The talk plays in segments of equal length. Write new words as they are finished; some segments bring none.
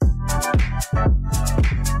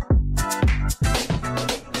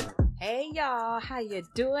How you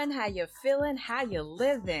doing? How you feeling? How you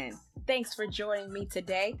living? Thanks for joining me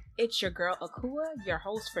today. It's your girl Akua, your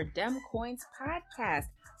host for Dem Coins Podcast,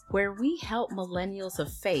 where we help millennials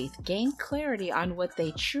of faith gain clarity on what they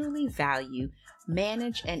truly value,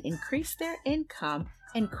 manage and increase their income,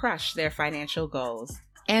 and crush their financial goals.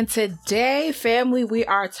 And today, family, we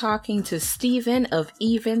are talking to Steven of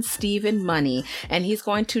Even Steven Money, and he's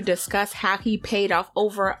going to discuss how he paid off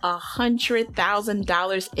over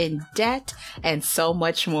 $100,000 in debt and so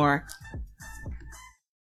much more.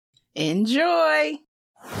 Enjoy!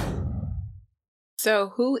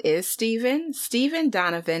 So who is Steven? Steven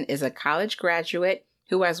Donovan is a college graduate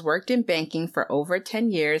who has worked in banking for over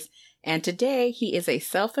 10 years, and today he is a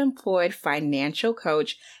self-employed financial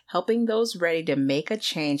coach helping those ready to make a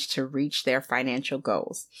change to reach their financial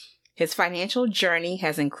goals. His financial journey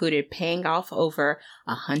has included paying off over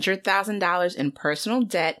 $100,000 in personal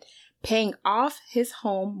debt, paying off his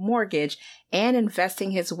home mortgage, and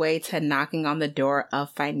investing his way to knocking on the door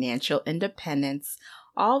of financial independence,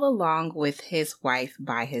 all along with his wife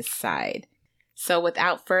by his side. So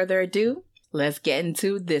without further ado, let's get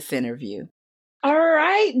into this interview. All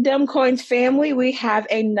right, Dem Coins family, we have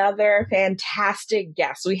another fantastic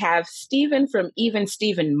guest. We have Steven from Even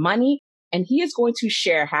Steven Money, and he is going to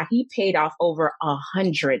share how he paid off over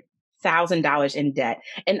 $100,000 in debt.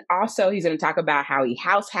 And also he's going to talk about how he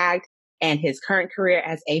house hacked and his current career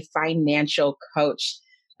as a financial coach.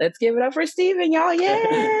 Let's give it up for Steven, y'all. Yay!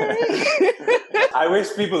 I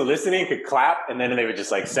wish people listening could clap and then they would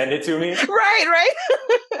just like send it to me. Right.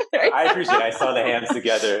 I appreciate it. I saw the hands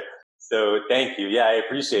together. So thank you. Yeah, I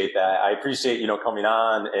appreciate that. I appreciate, coming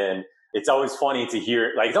on, and it's always funny to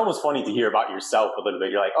hear, it's almost funny to hear about yourself a little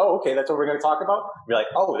bit. You're like, oh, okay, that's what we're going to talk about. You're like,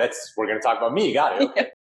 oh, we're going to talk about me. Got it.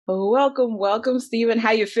 Okay. Welcome, Steven.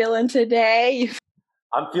 How you feeling today?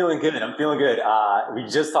 I'm feeling good. We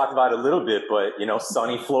just talked about it a little bit, but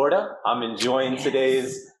sunny Florida. I'm enjoying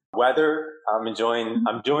today's weather. I'm enjoying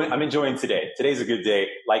today. Today's a good day,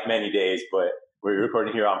 like many days, but we're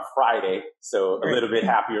recording here on Friday, so a little bit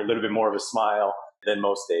happier, a little bit more of a smile than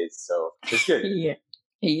most days. So it's good. Yeah.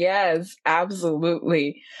 Yes,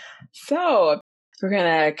 absolutely. So we're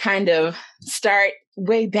going to kind of start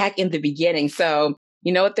way back in the beginning. So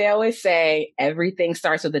you know what they always say, everything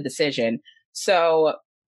starts with a decision. So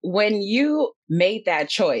when you made that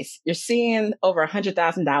choice, you're seeing over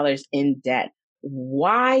 $100,000 in debt.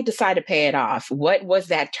 Why decide to pay it off? What was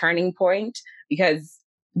that turning point? Because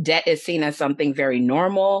debt is seen as something very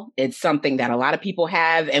normal. It's something that a lot of people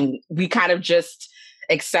have, and we kind of just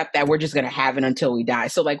accept that we're just going to have it until we die.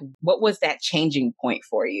 So what was that changing point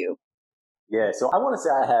for you? Yeah, so I want to say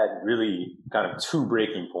I had really kind of two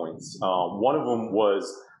breaking points. One of them was,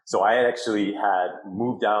 so I actually had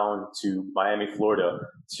moved down to Miami, Florida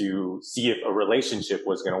to see if a relationship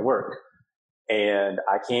was going to work. And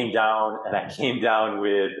I came down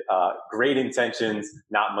with great intentions,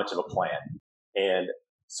 not much of a plan. And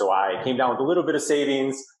so I came down with a little bit of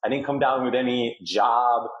savings. I didn't come down with any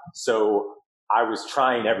job. So I was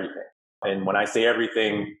trying everything. And when I say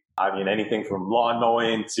everything, I mean anything from lawn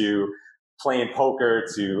mowing to playing poker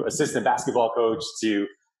to assistant basketball coach to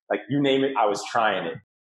you name it, I was trying it.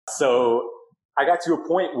 So I got to a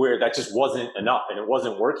point where that just wasn't enough and it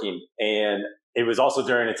wasn't working. And it was also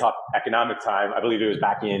during a tough economic time. I believe it was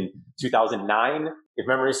back in 2009, if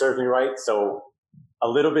memory serves me right. So a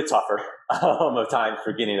little bit tougher of time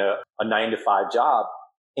for getting a 9-to-5 job.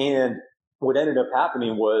 And what ended up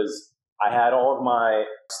happening was I had all of my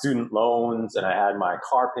student loans and I had my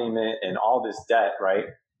car payment and all this debt, right?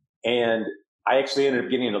 And I actually ended up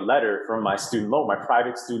getting a letter from my my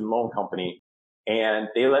private student loan company. And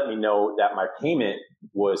they let me know that my payment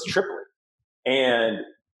was tripling. And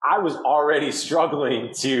I was already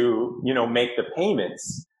struggling to, make the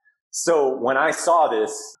payments. So when I saw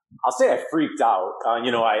this, I'll say I freaked out.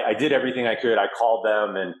 I did everything I could. I called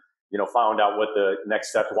them and, found out what the next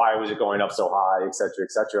step, why was it going up so high, et cetera,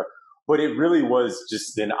 et cetera. But it really was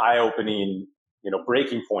just an eye-opening,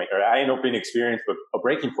 breaking point, or eye-opening experience, but a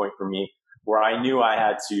breaking point for me where I knew I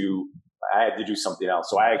had to do something else.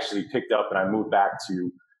 So I actually picked up and I moved back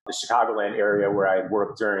to the Chicagoland area where I had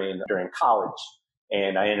worked during college.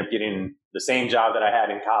 And I ended up getting the same job that I had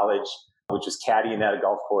in college, which was caddying at a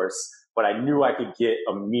golf course. But I knew I could get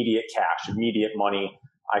immediate cash, immediate money.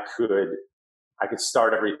 I could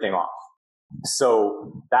start everything off.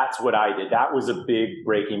 So that's what I did. That was a big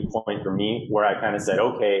breaking point for me where I kind of said,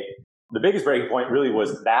 okay, the biggest breaking point really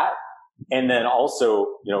was that. And then also,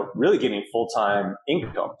 really getting full-time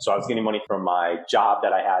income. So I was getting money from my job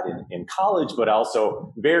that I had in college, but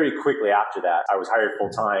also very quickly after that, I was hired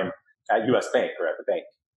full-time at US Bank, or at the bank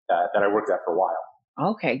that I worked at for a while.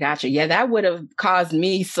 Okay, gotcha. Yeah, that would have caused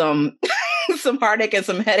me some some heartache and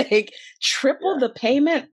some headache. Triple Yeah. the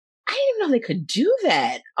payment? I didn't even know they could do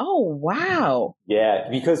that. Oh, wow. Yeah,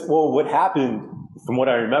 because well, what happened from what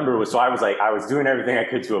I remember was, so I was doing everything I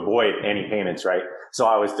could to avoid any payments, right? So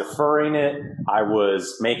I was deferring it. I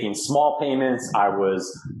was making small payments.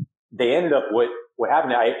 They ended up, what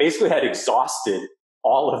happened, I basically had exhausted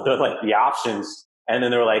all of the options. And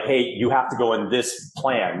then they were like, hey, you have to go in this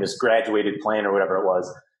plan, this graduated plan or whatever it was.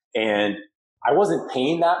 And I wasn't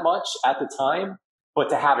paying that much at the time, but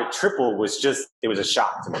to have it triple it was a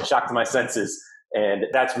shock to me, shock to my senses. And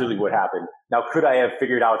that's really what happened. Now, could I have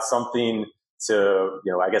figured out something to,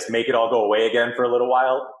 I guess make it all go away again for a little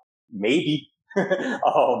while? Maybe,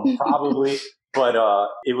 probably. But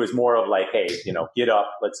it was more of like, hey, get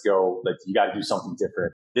up, let's go. You got to do something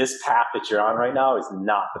different. This path that you're on right now is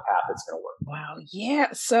not the path that's going to work. Wow.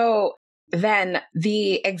 Yeah. So then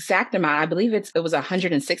the exact amount, I believe it was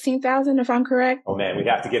 116,000, if I'm correct. Oh man, we'd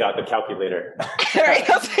have to get out the calculator. Right.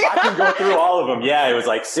 I can go through all of them. Yeah, it was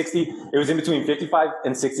like 60. It was in between 55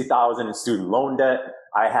 and 60,000 in student loan debt.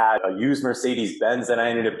 I had a used Mercedes Benz that I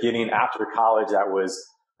ended up getting after college. I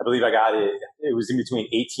believe I got it. It was in between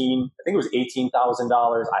I think it was $18,000. I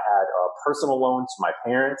had a personal loan to my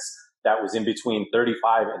parents that was in between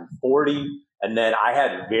 35 and 40. And then I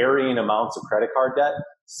had varying amounts of credit card debt.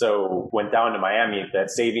 So went down to Miami, that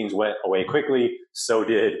savings went away quickly. So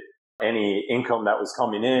did any income that was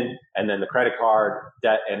coming in. And then the credit card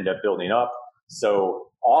debt ended up building up. So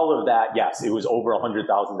all of that, yes, it was over $100,000.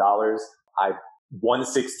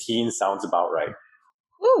 116 sounds about right.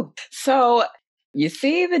 Ooh. So you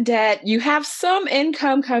see the debt, you have some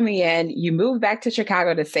income coming in, you move back to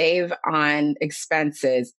Chicago to save on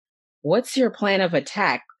expenses. What's your plan of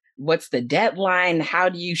attack? What's the deadline? How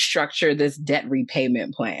do you structure this debt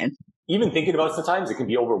repayment plan? Even thinking about it, sometimes it can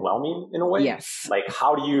be overwhelming in a way. Yes. Like,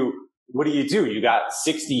 what do? You got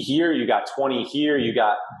 60 here, you got 20 here,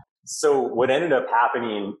 so what ended up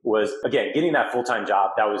happening was, again, getting that full-time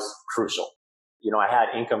job, that was crucial. I had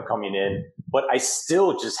income coming in, but I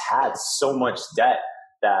still just had so much debt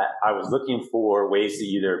that I was looking for ways to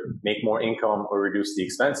either make more income or reduce the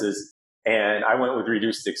expenses. And I went with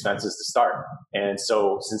reduced expenses to start. And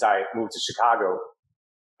so since I moved to Chicago,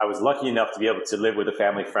 I was lucky enough to be able to live with a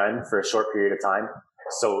family friend for a short period of time.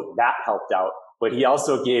 So that helped out. But he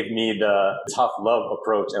also gave me the tough love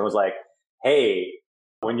approach and was like, hey,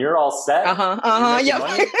 when you're all set, money, you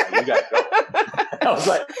gotta go. I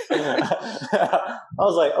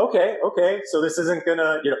was like, okay. So this isn't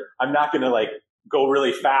gonna, I'm not gonna go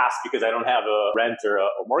really fast because I don't have a rent or a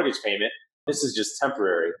mortgage payment. This is just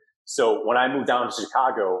temporary. So when I moved down to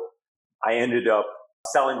Chicago, I ended up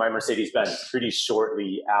selling my Mercedes-Benz pretty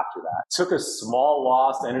shortly after that. Took a small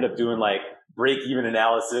loss, ended up doing break-even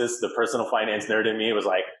analysis. The personal finance nerd in me was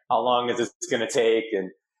like, how long is this going to take?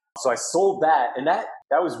 And so I sold that, and that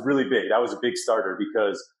was really big. That was a big starter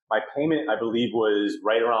because my payment, I believe, was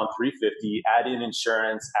right around $350, add in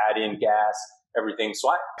insurance, add in gas, everything. So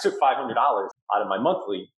I took $500 out of my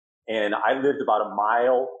monthly, and I lived about a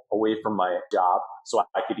mile away from my job. So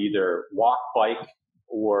I could either walk, bike,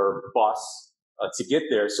 or bus to get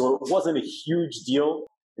there. So it wasn't a huge deal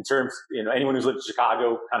in terms, anyone who's lived in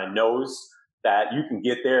Chicago kind of knows that you can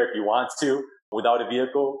get there if you want to without a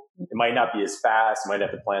vehicle. It might not be as fast. You might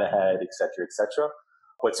have to plan ahead, et cetera, et cetera.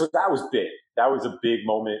 But so that was big. That was a big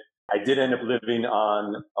moment. I did end up living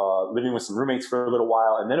with some roommates for a little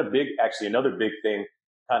while. And then another big thing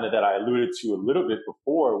kind of that I alluded to a little bit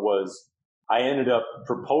before was I ended up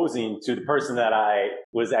proposing to the person that I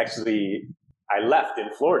left in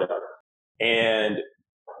Florida. And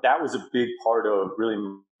that was a big part of really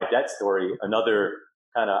my debt story. Another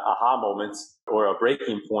kind of aha moment or a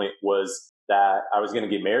breaking point was that I was going to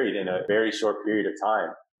get married in a very short period of time.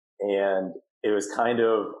 And it was kind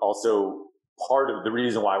of also part of the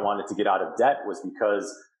reason why I wanted to get out of debt was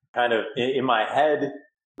because kind of in my head,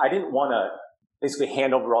 I didn't want to basically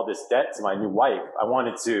hand over all this debt to my new wife. I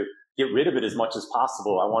wanted to get rid of it as much as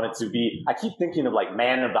possible. I keep thinking of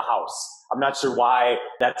man of the house. I'm not sure why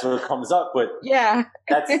that's what comes up, but yeah,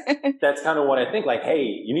 that's kind of what I think. Hey,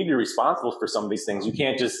 you need to be responsible for some of these things. You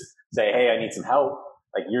can't just say, hey, I need some help.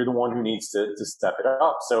 You're the one who needs to step it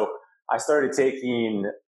up. So I started taking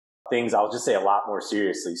things, I'll just say, a lot more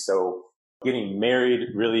seriously. So getting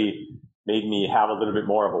married really made me have a little bit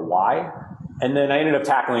more of a why. And then I ended up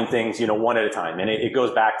tackling things, one at a time. And it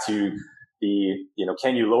goes back to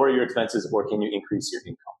can you lower your expenses or can you increase your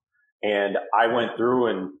income? And I went through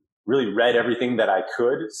and really read everything that I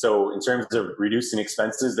could. So in terms of reducing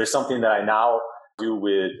expenses, there's something that I now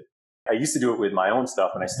I used to do it with my own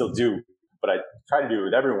stuff and I still do, but I try to do it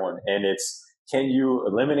with everyone. And it's Can you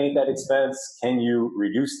eliminate that expense? Can you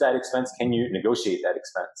reduce that expense? Can you negotiate that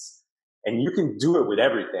expense? And you can do it with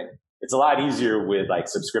everything. It's a lot easier with like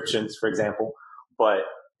subscriptions, for example. But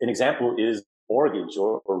an example is mortgage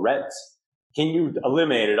or rent. Can you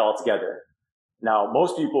eliminate it altogether? Now,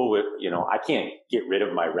 most people would, I can't get rid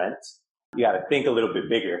of my rent. You got to think a little bit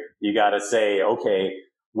bigger. You got to say, okay,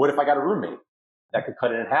 what if I got a roommate? That could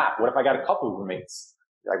cut it in half. What if I got a couple of roommates?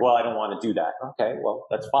 You're like, well, I don't want to do that. Okay, well,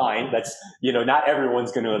 that's fine. That's, not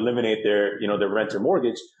everyone's going to eliminate their rent or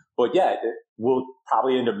mortgage. But yeah, we'll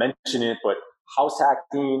probably end up mentioning it. But house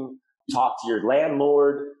hacking, talk to your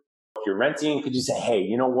landlord. If you're renting, could you say, hey,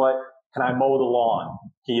 you know what? Can I mow the lawn?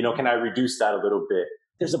 Can I reduce that a little bit?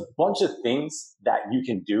 There's a bunch of things that you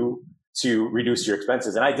can do to reduce your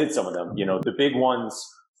expenses. And I did some of them. The big ones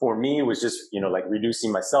for me was just, like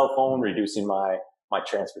reducing my cell phone, reducing my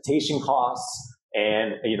transportation costs,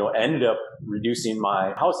 and, ended up reducing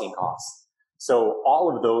my housing costs. So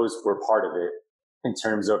all of those were part of it in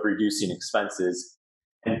terms of reducing expenses.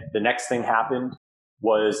 And the next thing happened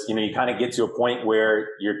was, you kind of get to a point where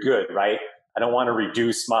you're good, right? I don't want to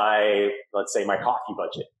reduce let's say my coffee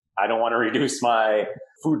budget. I don't want to reduce my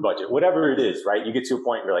food budget, whatever it is, right? You get to a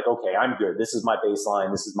point where you're like, okay, I'm good. This is my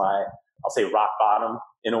baseline. This is I'll say rock bottom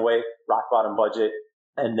in a way, rock bottom budget.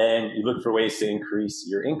 And then you look for ways to increase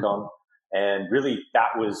your income. And really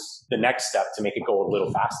that was the next step to make it go a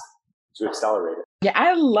little faster, to accelerate it. Yeah,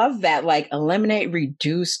 I love that. Like eliminate,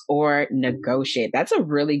 reduce, or negotiate. That's a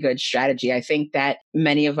really good strategy. I think that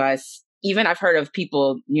many of us, even I've heard of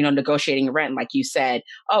people, negotiating rent, like you said,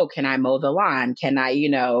 oh, can I mow the lawn? Can I,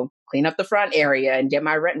 clean up the front area and get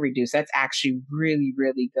my rent reduced? That's actually really,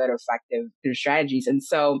 really good, effective strategies. And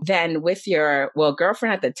so then with your,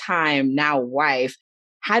 girlfriend at the time, now wife,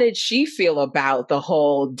 how did she feel about the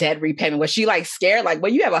whole debt repayment? Was she like scared? Like,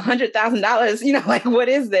 well, you have $100,000, like, what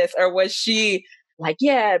is this? Or was she like,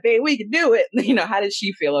 yeah, babe, we can do it? How did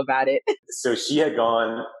she feel about it? So she had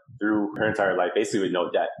gone through her entire life basically with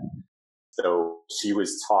no debt. So she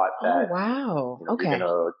was taught that, oh, wow. Okay. You're going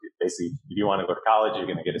to basically, if you want to go to college, you're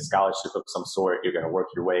going to get a scholarship of some sort. You're going to work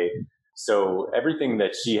your way. So everything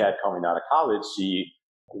that she had coming out of college, she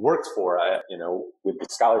worked for, with the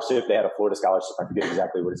scholarship. They had a Florida scholarship. I forget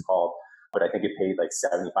exactly what it's called, but I think it paid like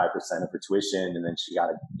 75% of her tuition. And then she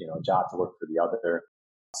got a job to work for the other.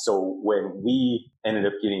 So when we ended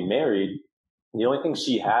up getting married, the only thing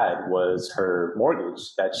she had was her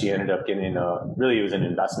mortgage that she ended up getting. Really, it was an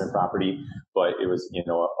investment property, but it was,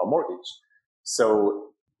 a mortgage.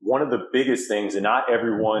 So one of the biggest things, and not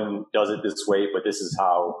everyone does it this way, but this is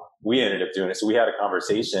how we ended up doing it. So we had a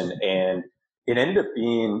conversation, and it ended up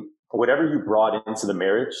being whatever you brought into the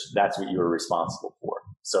marriage, that's what you were responsible for.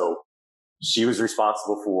 So she was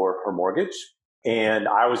responsible for her mortgage, and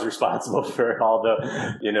I was responsible for all the,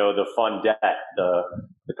 the fun debt.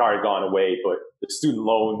 The car had gone away, but the student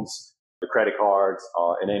loans, the credit cards,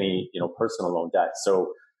 and any, personal loan debt.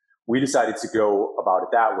 So we decided to go about it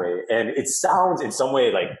that way. And it sounds in some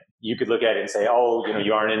way like you could look at it and say, oh,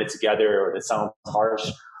 you aren't in it together, or that sounds harsh.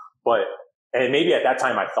 And maybe at that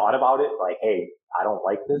time I thought about it like, hey, I don't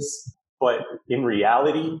like this. But in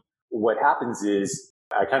reality, what happens is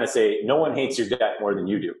I kind of say, no one hates your debt more than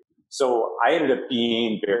you do. So I ended up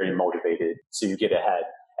being very motivated to get ahead.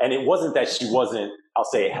 And it wasn't that she wasn't, I'll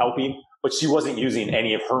say, helping, but she wasn't using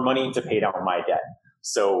any of her money to pay down my debt.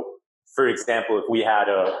 So for example, if we had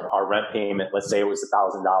our rent payment, let's say it was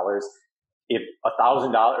 $1,000, if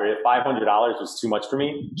 $1,000 or if $500 was too much for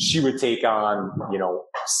me, she would take on,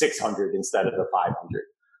 $600 instead of the $500.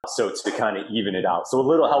 So to kind of even it out. So a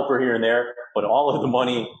little helper here and there, but all of the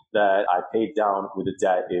money that I paid down with the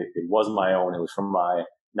debt, it wasn't my own. It was from my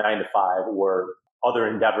 9-to-5 or other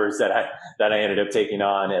endeavors that I ended up taking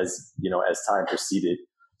on as time proceeded.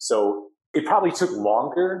 So it probably took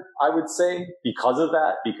longer, I would say, because of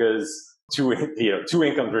that, because two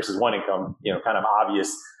incomes versus one income, kind of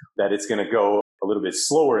obvious that it's going to go a little bit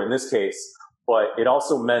slower in this case, but it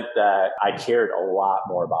also meant that I cared a lot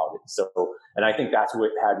more about it. So, and I think that's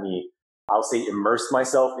what had me, I'll say, immerse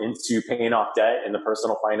myself into paying off debt in the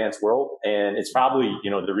personal finance world. And it's probably,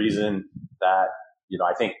 the reason that,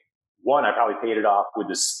 I think one, I probably paid it off with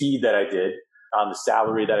the speed that I did, on the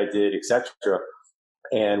salary that I did, etc.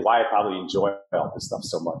 And why I probably enjoy all this stuff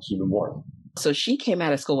so much, even more. So she came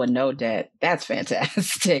out of school with no debt. That's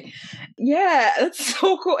fantastic. Yeah, that's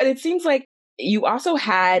so cool. And it seems like you also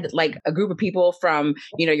had like a group of people from,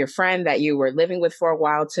 your friend that you were living with for a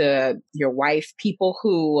while to your wife, people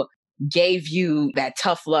who gave you that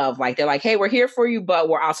tough love. Like they're like, hey, we're here for you, but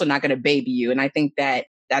we're also not going to baby you. And I think that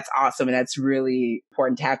that's awesome. And that's really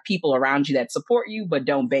important to have people around you that support you, but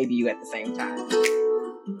don't baby you at the same time.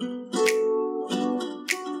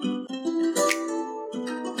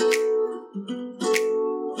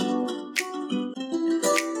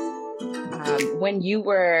 when you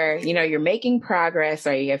were, you're making progress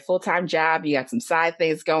or you have a full-time job, you got some side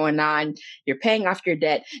things going on, you're paying off your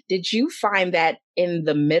debt. Did you find that in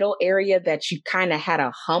the middle area that you kind of had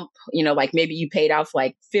a hump, like maybe you paid off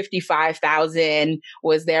like 55,000?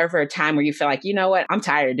 Was there ever a time where you feel like, you know what, I'm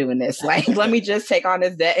tired of doing this. Like, let me just take on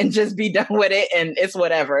this debt and just be done with it. And it's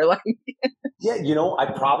whatever. Like, yeah,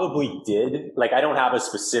 I probably did. Like, I don't have a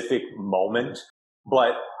specific moment,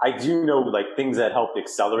 but I do know like things that helped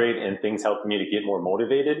accelerate and things helped me to get more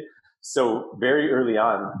motivated. So very early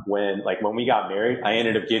on when we got married, I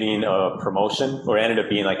ended up getting a promotion, or ended up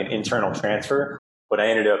being like an internal transfer, but I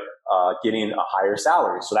ended up getting a higher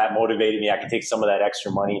salary. So that motivated me. I could take some of that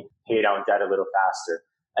extra money, pay down debt a little faster.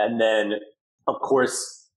 And then of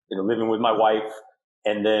course, living with my wife.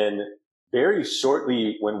 And then very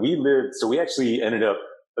shortly when we lived, so we actually ended up,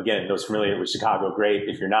 again, those familiar with Chicago, great.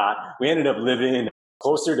 If you're not, we ended up living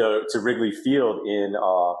closer to Wrigley Field in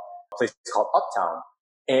a place called Uptown.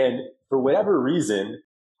 And for whatever reason,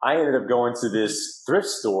 I ended up going to this thrift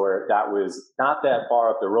store that was not that far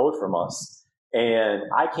up the road from us. And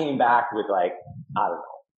I came back with like, I don't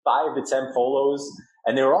know, 5 to 10 polos.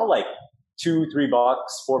 And they were all like $2, $3,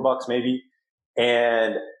 $4 maybe.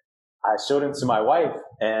 And I showed them to my wife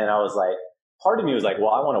and I was like, part of me was like,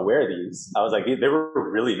 well, I want to wear these. I was like, they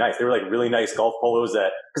were really nice. They were like really nice golf polos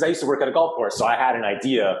because I used to work at a golf course. So I had an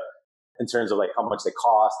idea in terms of like how much they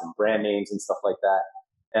cost and brand names and stuff like that.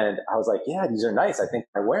 And I was like, yeah, these are nice. I think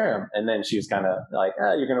I wear them. And then she was kind of like,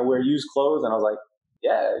 you're going to wear used clothes. And I was like,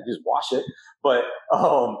 yeah, just wash it. But,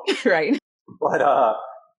 right. But,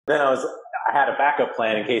 then I had a backup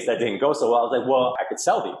plan in case that didn't go so well. I was like, well, I could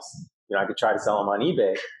sell these. I could try to sell them on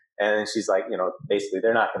eBay. And she's like, basically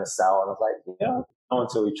they're not going to sell. And I was like, no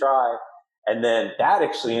until we try. And then that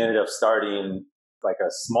actually ended up starting like a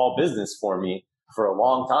small business for me for a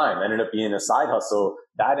long time. Ended up being a side hustle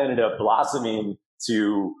that ended up blossoming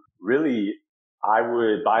to really, I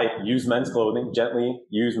would buy used men's clothing, gently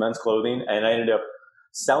used men's clothing. And I ended up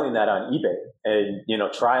selling that on eBay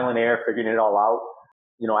and, trial and error, figuring it all out.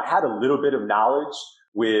 I had a little bit of knowledge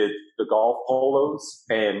with the golf polos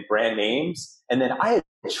and brand names. And then I had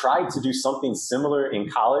tried to do something similar in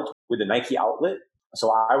college with a Nike outlet.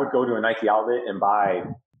 So I would go to a Nike outlet and buy,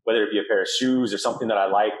 whether it be a pair of shoes or something that I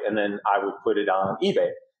liked, and then I would put it on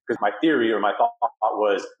eBay. Because my theory or my thought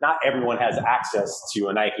was not everyone has access to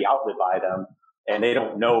a Nike outlet by them. And they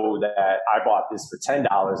don't know that I bought this for $10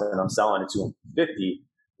 and I'm selling it to them for $50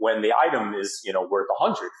 when the item is, worth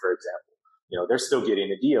 $100, for example. They're still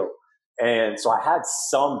getting a deal. And so I had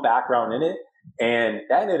some background in it, and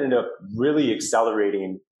that ended up really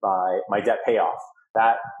accelerating my debt payoff.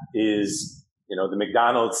 That is, the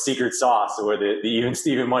McDonald's secret sauce, or the even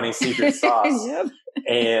Steven Money secret sauce. Yep.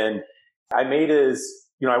 And I made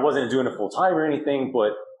I wasn't doing it full time or anything,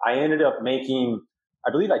 but I ended up making,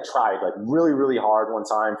 I believe I tried like really, really hard one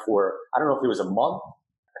time for, I don't know if it was a month.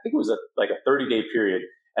 I think it was like a 30-day period.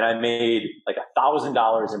 And I made like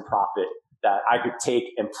 $1,000 in profit that I could take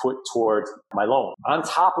and put towards my loan on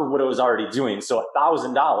top of what I was already doing. So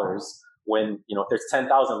 $1,000 when, if there's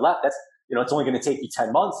 10,000 left, that's, it's only going to take you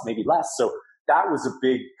 10 months, maybe less. So that was a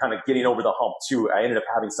big kind of getting over the hump too. I ended up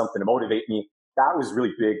having something to motivate me. That was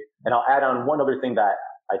really big. And I'll add on one other thing that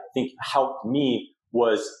I think helped me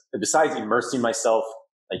was, besides immersing myself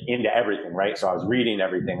like into everything, right? So I was reading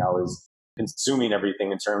everything. I was consuming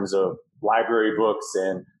everything in terms of library books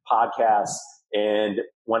and podcasts. And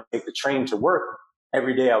when I take the train to work,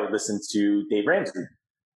 every day I would listen to Dave Ramsey.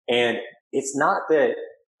 And it's not that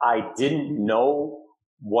I didn't know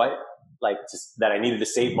that I needed to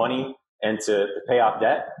save money and to pay off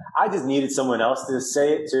debt. I just needed someone else to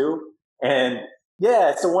say it too. And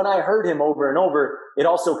yeah, so when I heard him over and over, it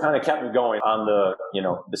also kind of kept me going on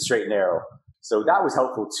the straight and narrow. So that was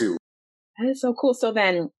helpful too. That is so cool. So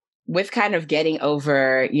then with kind of getting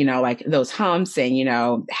over, like those humps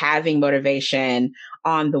and, having motivation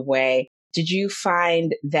on the way, did you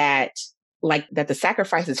find that that the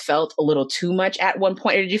sacrifices felt a little too much at one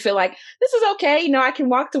point? Or did you feel like this is okay? I can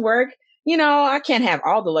walk to work. I can't have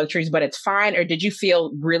all the luxuries, but it's fine. Or did you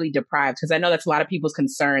feel really deprived? Because I know that's a lot of people's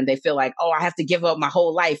concern. They feel like, I have to give up my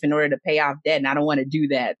whole life in order to pay off debt. And I don't want to do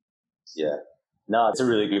that. Yeah, no, it's a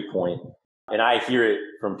really good point. And I hear it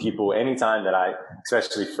from people anytime that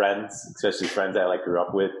especially friends that I grew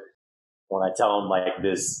up with, when I tell them like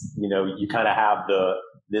this, you kind of have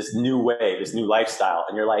this new way, this new lifestyle.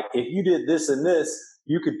 And you're like, if you did this and this,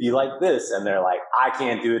 you could be like this. And they're like, I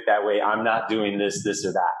can't do it that way. I'm not doing this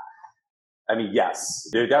or that. I mean, yes,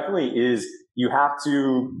 there definitely is. You have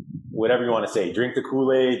to, whatever you want to say, drink the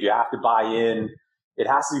Kool-Aid. You have to buy in. It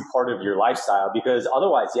has to be part of your lifestyle, because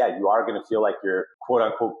otherwise, yeah, you are going to feel like you're quote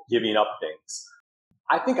unquote giving up things.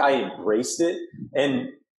 I think I embraced it, and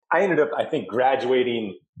I ended up, I think,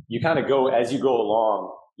 graduating. You kind of go as you go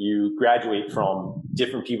along, you graduate from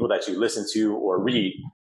different people that you listen to or read.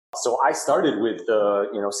 So I started with the,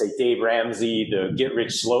 say Dave Ramsey, the Get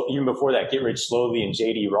Rich Slow, even before that, Get Rich Slowly, and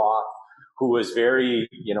JD Roth, who was very,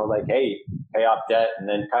 like, hey, pay off debt, and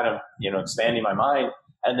then kind of, expanding my mind.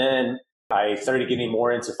 And then I started getting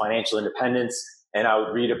more into financial independence, and I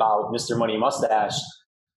would read about Mr. Money Mustache.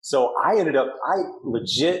 So I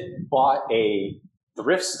legit bought a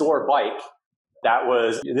thrift store bike.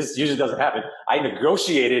 This usually doesn't happen. I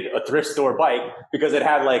negotiated a thrift store bike because it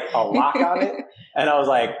had like a lock on it. And I was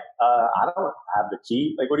like, I don't have the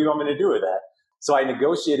key. Like, what do you want me to do with that? So I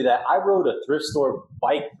negotiated that. I rode a thrift store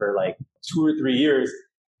bike for like 2 or 3 years.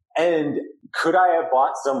 And could I have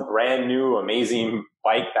bought some brand new, amazing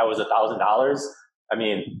bike that was $1,000? I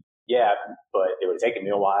mean, yeah, but it would have taken me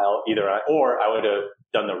a while or I would have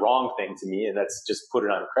done the wrong thing to me, and that's just put it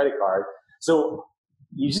on a credit card. So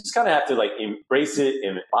you just kind of have to like embrace it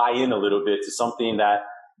and buy in a little bit to something that,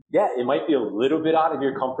 yeah, it might be a little bit out of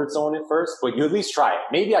your comfort zone at first, but you at least try it.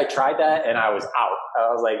 Maybe I tried that and I was out.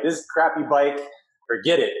 I was like, this crappy bike,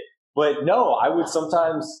 forget it. But no, I would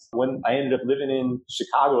sometimes, when I ended up living in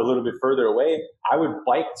Chicago a little bit further away, I would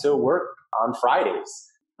bike to work on Fridays,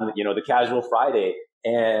 the casual Friday.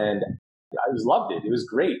 And I just loved it. It was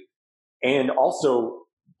great. And also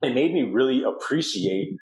it made me really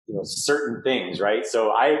appreciate, certain things, right? So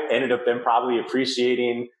I ended up then probably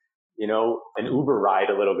appreciating, an Uber ride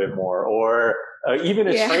a little bit more, or even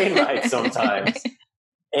a train ride sometimes.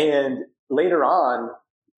 And later on,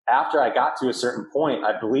 after I got to a certain point,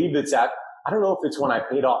 I believe I don't know if it's when I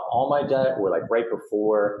paid off all my debt or like right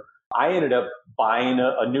before, I ended up buying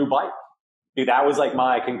a new bike. Dude, that was like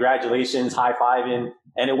my congratulations, high-fiving.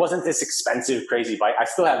 And it wasn't this expensive, crazy bike. I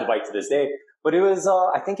still have the bike to this day, but it was,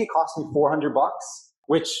 I think it cost me $400,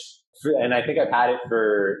 and I think I've had it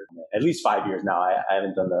for at least 5 years now. I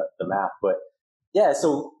haven't done the math, but yeah,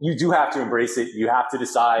 so you do have to embrace it. You have to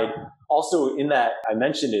decide. Also in that, I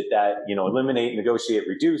mentioned it that, eliminate, negotiate,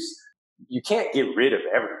 reduce. You can't get rid of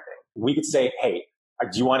everything. We could say, hey,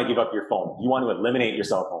 do you want to give up your phone? Do you want to eliminate your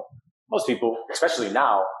cell phone? Most people, especially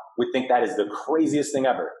now, would think that is the craziest thing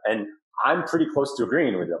ever. And I'm pretty close to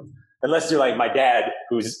agreeing with them. Unless you're like my dad,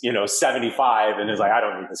 who's, 75 and is like, I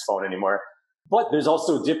don't need this phone anymore. But there's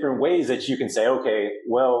also different ways that you can say, okay,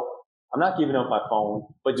 well, I'm not giving up my phone,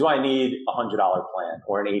 but do I need a $100 plan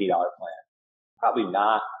or an $80 plan? Probably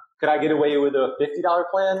not. Could I get away with a $50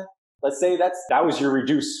 plan? Let's say that was your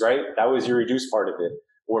reduce, right? That was your reduce part of it.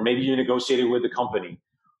 Or maybe you negotiated with the company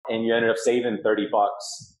and you ended up saving $30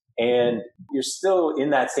 and you're still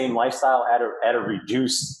in that same lifestyle at a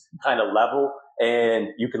reduced kind of level, and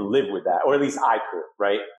you can live with that. Or at least I could,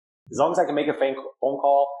 right? As long as I can make a phone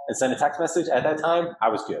call and send a text message at that time, I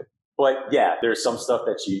was good. But yeah, there's some stuff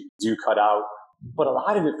that you do cut out. But a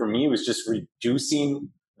lot of it for me was just reducing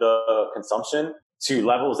the consumption to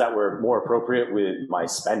levels that were more appropriate with my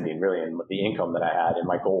spending, really, and the income that I had and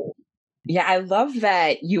my goal. Yeah, I love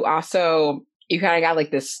that you kind of got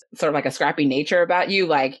like this sort of like a scrappy nature about you.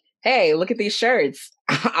 Like, hey, look at these shirts.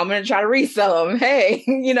 I'm going to try to resell them. Hey,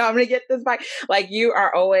 I'm going to get this bike. Like, you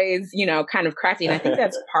are always, kind of crafty. And I think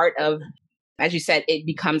that's part of, as you said, it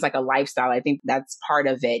becomes like a lifestyle. I think that's part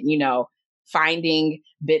of it, finding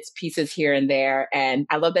bits, pieces here and there. And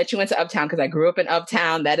I love that you went to Uptown because I grew up in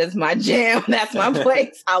Uptown. That is my jam. That's my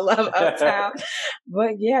place. I love Uptown.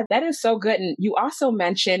 But yeah, that is so good. And you also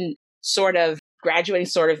mentioned sort of graduating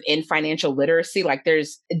sort of in financial literacy. Like,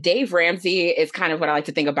 there's Dave Ramsey is kind of what I like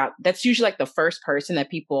to think about. That's usually like the first person that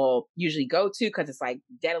people usually go to because it's like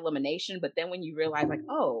debt elimination. But then when you realize like,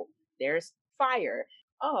 oh, there's FIRE.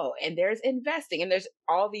 Oh, and there's investing, and there's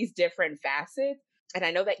all these different facets. And I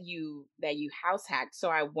know that you house hacked. So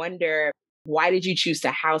I wonder, why did you choose to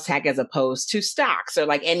house hack as opposed to stocks or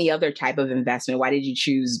like any other type of investment? Why did you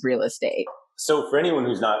choose real estate? So for anyone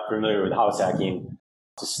who's not familiar with house hacking,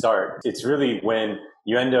 to start, it's really when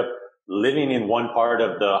you end up living in one part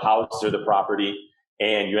of the house or the property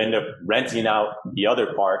and you end up renting out the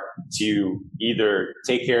other part to either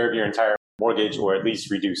take care of your entire mortgage or at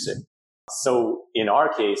least reduce it. So in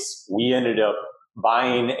our case, we ended up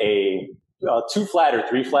buying a 2-flat or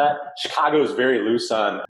 3-flat. Chicago is very loose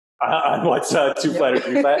on what's 2-flat or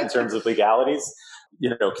 3-flat in terms of legalities.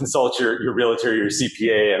 Consult your realtor, your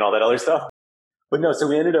CPA, and all that other stuff. But no, so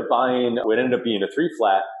we ended up being a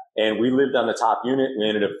 3-flat, and we lived on the top unit. We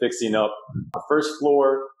ended up fixing up the first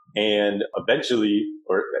floor and eventually,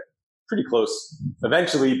 or pretty close,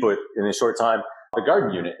 eventually, but in a short time, the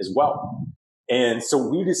garden unit as well. And so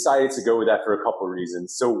we decided to go with that for a couple of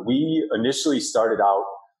reasons. So we initially started out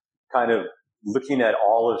kind of looking at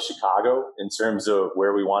all of Chicago in terms of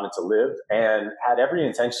where we wanted to live and had every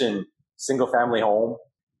intention, single family home,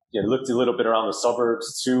 looked a little bit around the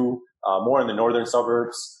suburbs too, more in the northern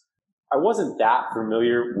suburbs. I wasn't that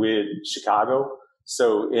familiar with Chicago.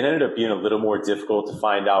 So it ended up being a little more difficult to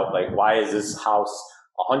find out, like, why is this house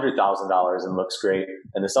 $100,000 and looks great,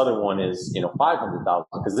 and this other one is, $500,000?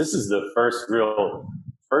 Because this is the first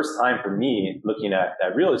time for me looking at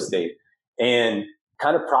real estate, and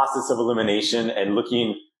kind of process of elimination and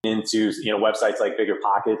looking into, websites like Bigger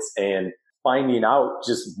Pockets and finding out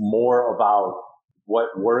just more about what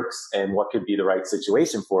works and what could be the right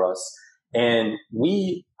situation for us. And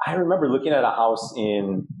I remember looking at a house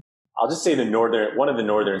in, I'll just say one of the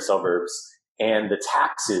northern suburbs, and the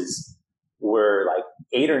taxes were like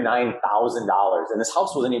 $8,000 or $9,000, and this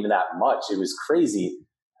house wasn't even that much. It was crazy.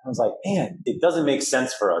 I was like, man, it doesn't make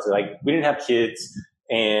sense for us. Like, we didn't have kids,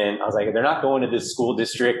 and I was like, they're not going to this school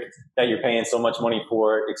district that you're paying so much money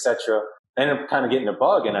for, etc. I ended up kind of getting a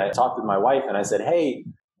bug, and I talked with my wife, and I said, hey,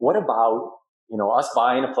 what about us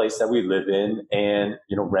buying a place that we live in and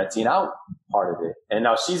renting out part of it? And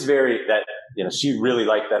now she's she really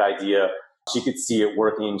liked that idea. She could see it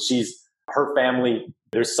working. Her family,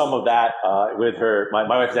 there's some of that with her. My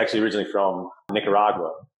wife is actually originally from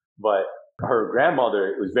Nicaragua, but her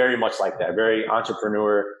grandmother was very much like that, very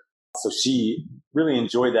entrepreneur. So she really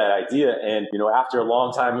enjoyed that idea. And, after a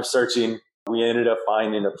long time of searching, we ended up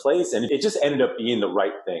finding a place, and it just ended up being the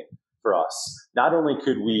right thing for us. Not only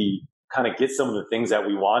could we kind of get some of the things that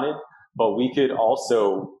we wanted, but we could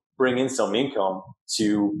also bring in some income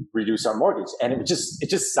to reduce our mortgage. And it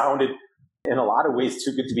just sounded in a lot of ways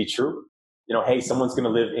too good to be true. Hey, someone's going to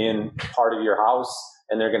live in part of your house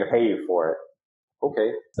and they're going to pay you for it.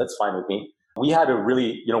 Okay, that's fine with me. We had a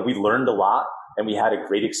really, we learned a lot, and we had a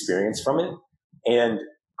great experience from it. And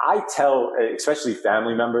I tell, especially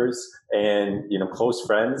family members and, close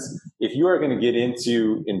friends, if you are going to get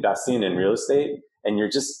into investing in real estate and you're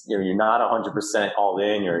just, you're not 100% all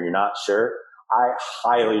in, or you're not sure, I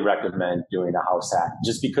highly recommend doing a house hack,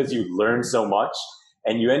 just because you learn so much,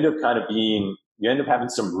 and you end up having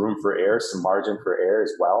some room for error, some margin for error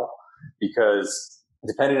as well. Because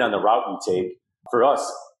depending on the route you take, for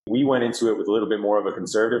us, we went into it with a little bit more of a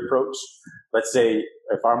conservative approach. Let's say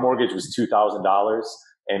if our mortgage was $2,000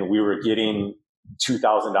 and we were getting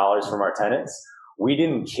 $2,000 from our tenants, we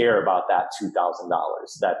didn't care about that $2,000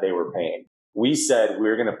 that they were paying. We said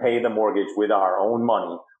we're going to pay the mortgage with our own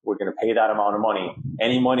money. We're going to pay that amount of money.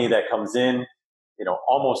 Any money that comes in,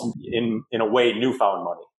 almost in a way, newfound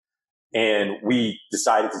money. And we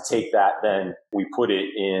decided to take that, then we put it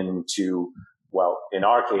into, well, in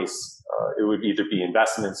our case, it would either be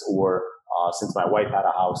investments, or since my wife had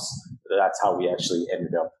a house, that's how we actually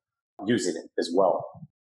ended up using it as well.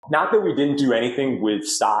 Not that we didn't do anything with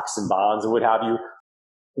stocks and bonds and what have you.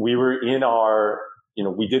 We were in our,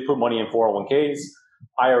 we did put money in 401ks,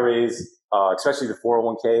 IRAs, especially the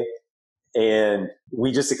 401k. And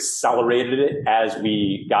we just accelerated it as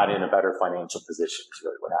we got in a better financial position, is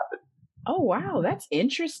really what happened. Oh, wow. That's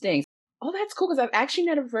interesting. Oh, that's cool, because I've actually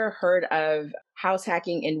never heard of house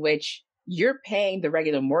hacking in which you're paying the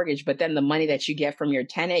regular mortgage, but then the money that you get from your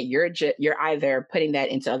tenant, you're either putting that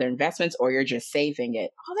into other investments or you're just saving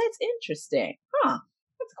it. Oh, that's interesting. Huh.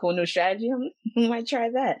 That's a cool new strategy. I might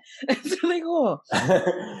try that. That's really cool.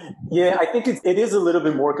 Yeah, I think it is a little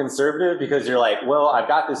bit more conservative, because you're like, well, I've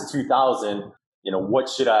got this 2,000, what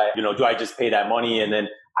should I, do I just pay that money? And then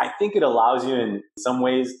I think it allows you, in some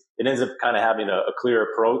ways, it ends up kind of having a clear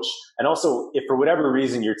approach. And also, if for whatever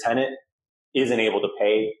reason your tenant isn't able to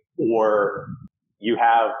pay, or you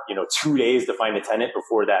have, 2 days to find a tenant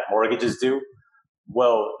before that mortgage is due,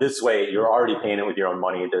 well, this way you're already paying it with your own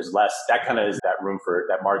money. There's less, that kind of is that room for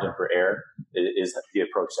that margin for error is the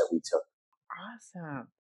approach that we took. Awesome.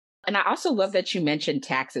 And I also love that you mentioned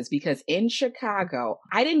taxes, because in Chicago,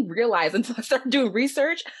 I didn't realize until I started doing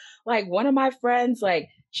research, like one of my friends, like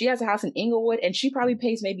she has a house in Inglewood and she probably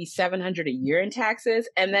pays maybe $700 a year in taxes.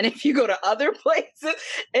 And then if you go to other places,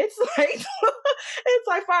 it's like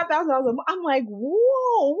 $5,000. I'm like,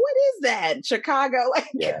 whoa, what is that? Chicago?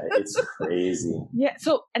 Yeah, it's crazy. Yeah.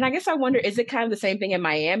 So, and I guess I wonder, is it kind of the same thing in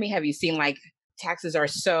Miami? Have you seen like taxes are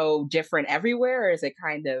so different everywhere, or is it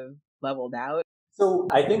kind of leveled out? So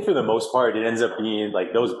I think for the most part, it ends up being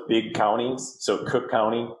like those big counties. So Cook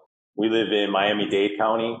County, we live in Miami-Dade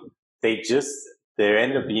County. There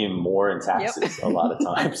end up being more in taxes. Yep. A lot of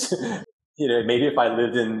times. Maybe if I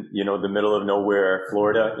lived in, the middle of nowhere,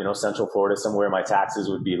 Florida, Central Florida, somewhere, my taxes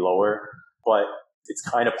would be lower. But it's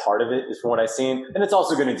kind of part of it, is from what I've seen. And it's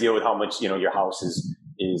also going to deal with how much, your house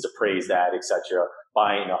is appraised at, et cetera.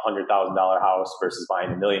 Buying $100,000 house versus buying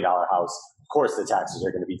 $1 million house. Of course the taxes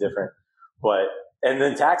are going to be different. But, and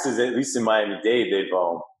then taxes, at least in Miami-Dade,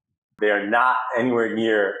 they are not anywhere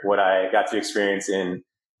near what I got to experience in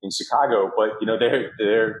Chicago, but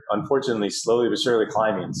they're unfortunately slowly but surely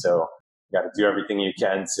climbing. So you got to do everything you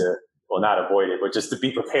can to, well, not avoid it, but just to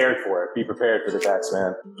be prepared for it. Be prepared for the tax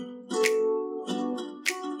man.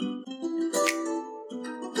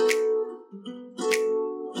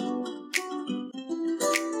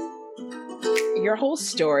 Your whole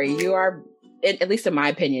story, you are, at least in my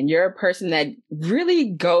opinion, you're a person that really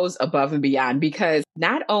goes above and beyond, because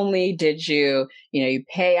not only did you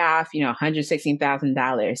pay off,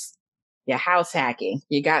 $116,000, you're house hacking,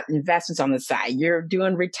 you got investments on the side, you're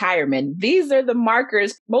doing retirement. These are the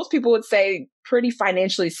markers. Most people would say pretty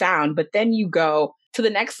financially sound, but then you go to the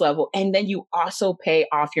next level and then you also pay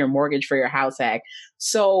off your mortgage for your house hack.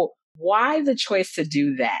 So why the choice to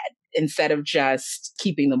do that instead of just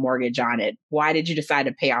keeping the mortgage on it? Why did you decide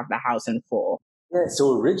to pay off the house in full? Yeah,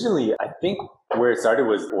 so originally, I think where it started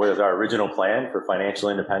was our original plan for financial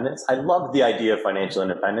independence. I loved the idea of financial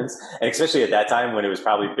independence, and especially at that time when it was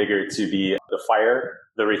probably bigger to be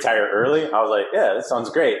the retire early. I was like, yeah, that sounds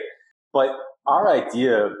great. But our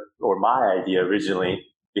idea, or my idea originally,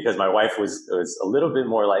 because my wife was a little bit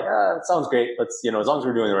more like, it sounds great. Let's, as long as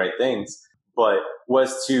we're doing the right things, but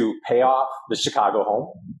was to pay off the Chicago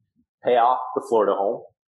home, pay off the Florida home,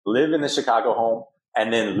 live in the Chicago home,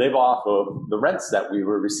 and then live off of the rents that we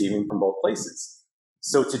were receiving from both places.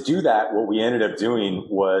 So to do that, what we ended up doing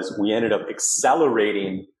was we ended up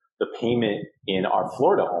accelerating the payment in our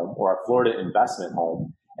Florida home, or our Florida investment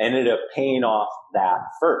home, ended up paying off that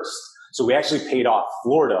first. So we actually paid off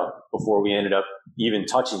Florida before we ended up even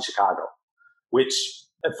touching Chicago, which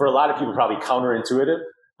for a lot of people probably counterintuitive.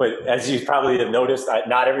 But as you probably have noticed,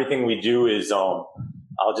 not everything we do is, I'll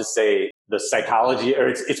just say, the psychology, or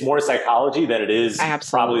it's more psychology than it is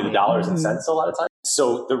probably the dollars and cents a lot of times.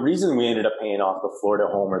 So the reason we ended up paying off the Florida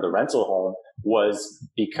home or the rental home was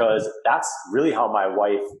because that's really how my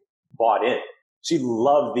wife bought in. She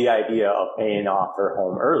loved the idea of paying off her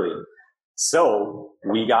home early. So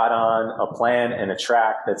we got on a plan and a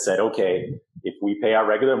track that said, okay, if we pay our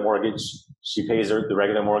regular mortgage, she pays the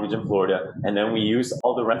regular mortgage in Florida, and then we use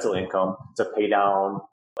all the rental income to pay down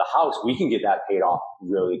the house, we can get that paid off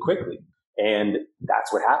really quickly. And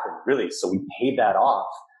that's what happened, really. So we paid that off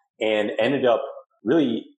and ended up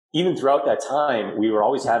really, even throughout that time, we were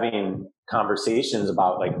always having conversations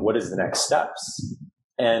about like, what is the next steps?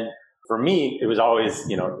 And for me, it was always,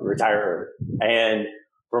 retire early. And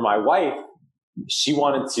for my wife, she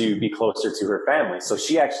wanted to be closer to her family. So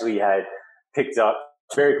she actually had picked up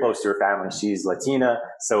very close to her family. She's Latina.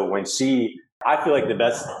 So when I feel like the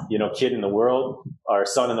best, kid in the world or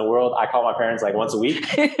son in the world. I call my parents like once a week.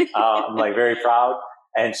 I'm like very proud.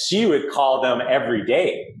 And she would call them every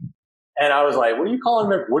day. And I was like, what are you calling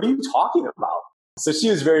them? What are you talking about? So she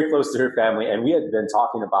was very close to her family. And we had been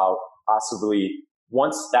talking about possibly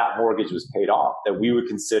once that mortgage was paid off, that we would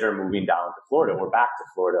consider moving down to Florida or back to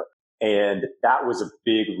Florida. And that was a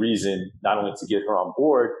big reason, not only to get her on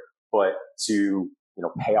board, but to,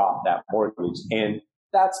 pay off that mortgage. And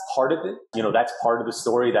that's part of it. That's part of the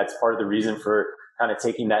story. That's part of the reason for kind of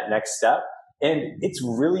taking that next step. And it's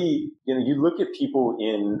really, you look at people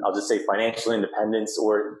in, I'll just say financial independence,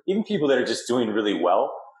 or even people that are just doing really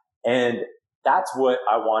well. And that's what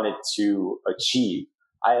I wanted to achieve.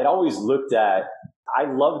 I had always I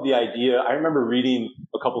love the idea. I remember reading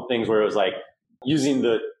a couple things where it was like using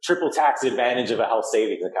the triple tax advantage of a health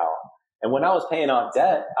savings account. And when I was paying off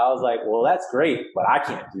debt, I was like, well, that's great, but I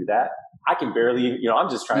can't do that. I can barely,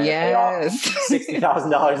 I'm just trying to pay off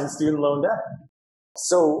 $60,000 in student loan debt.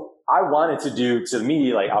 So I wanted to do, to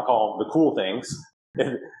me, like I'll call them the cool things.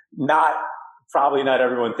 Probably not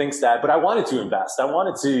everyone thinks that, but I wanted to invest. I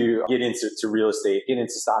wanted to get into real estate, get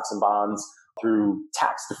into stocks and bonds through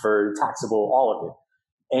tax deferred, taxable, all of it.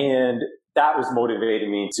 And that was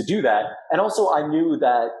motivating me to do that. And also I knew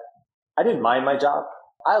that I didn't mind my job.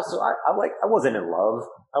 I wasn't in love.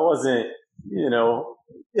 I wasn't,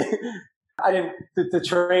 I didn't, the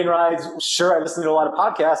train rides, sure, I listened to a lot of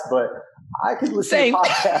podcasts, but I could listen to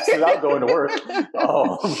podcasts without going to work.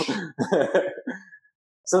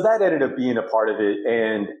 So that ended up being a part of it.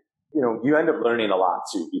 And, you end up learning a lot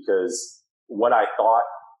too, because what I thought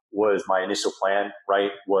was my initial plan,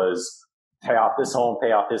 right, was pay off this home,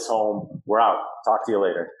 we're out, talk to you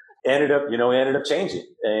later. Ended up changing,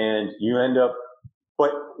 and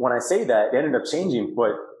but when I say that, it ended up changing,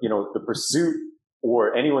 but, the pursuit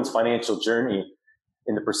or anyone's financial journey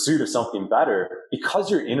in the pursuit of something better, because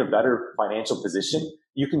you're in a better financial position,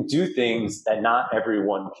 you can do things that not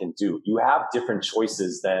everyone can do. You have different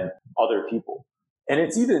choices than other people. And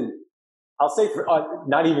it's even, I'll say for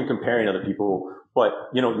not even comparing other people, but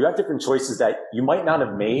you have different choices that you might not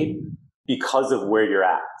have made because of where you're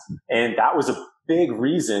at. And that was a big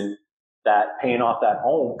reason that paying off that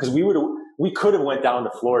home, because we could have went down to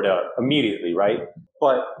Florida immediately, right?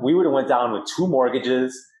 But we would have went down with 2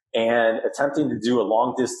 mortgages and attempting to do a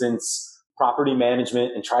long distance property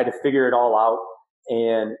management and try to figure it all out.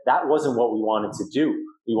 And that wasn't what we wanted to do.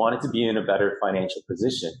 We wanted to be in a better financial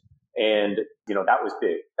position. And, that was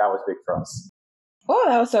big. That was big for us. Oh,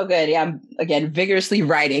 that was so good. Yeah, I'm, again, vigorously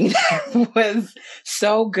writing. That was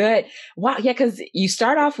so good. Wow. Yeah, because you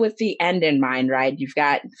start off with the end in mind, right? You've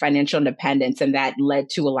got financial independence, and that led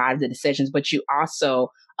to a lot of the decisions, but you also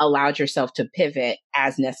allowed yourself to pivot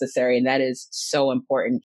as necessary. And that is so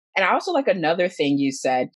important. And I also like another thing you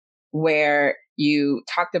said where you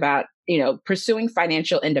talked about, pursuing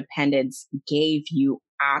financial independence gave you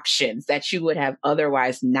options that you would have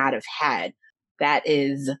otherwise not have had. That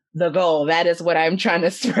is the goal. That is what I'm trying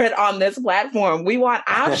to spread on this platform. We want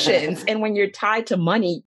options. And when you're tied to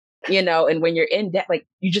money, and when you're in debt, like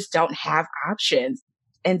you just don't have options.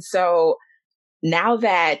 And so now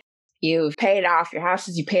that you've paid off your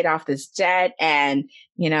houses, you paid off this debt, and,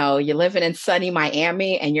 you're living in sunny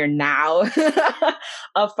Miami, and you're now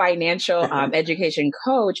a financial education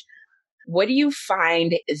coach, what do you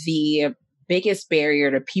find the biggest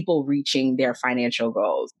barrier to people reaching their financial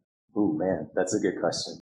goals? Oh man, that's a good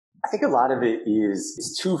question. I think a lot of it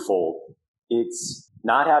is twofold. It's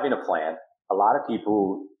not having a plan. A lot of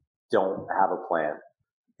people don't have a plan,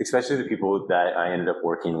 especially the people that I ended up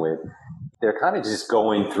working with. They're kind of just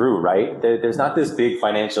going through, right? There's not this big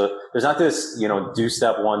financial, there's not this, do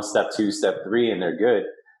step 1, step 2, step 3, and they're good.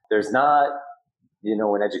 There's not,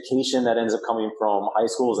 an education that ends up coming from high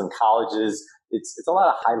schools and colleges. It's a lot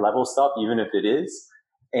of high level stuff, even if it is.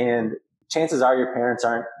 And chances are your parents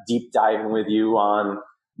aren't deep diving with you on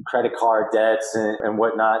credit card debts and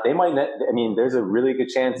whatnot. They might, there's a really good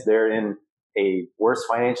chance they're in a worse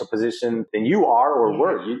financial position than you are or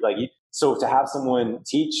were. So to have someone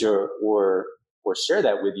teach or share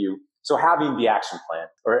that with you. So having the action plan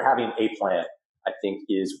or having a plan, I think,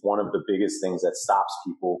 is one of the biggest things that stops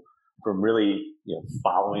people from really,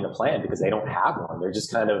 following a plan, because they don't have one. They're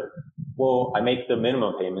just kind of, well, I make the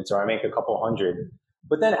minimum payments or I make a couple hundred.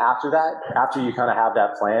 But then after you kind of have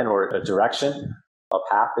that plan or a direction, a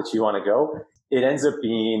path that you want to go, it ends up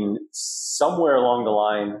being somewhere along the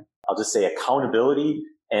line, I'll just say accountability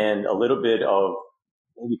and a little bit of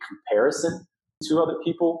maybe comparison to other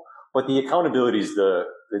people. But the accountability is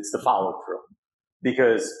it's the follow through,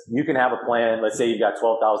 because you can have a plan. Let's say you've got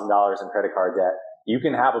 $12,000 in credit card debt. You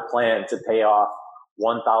can have a plan to pay off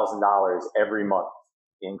 $1,000 every month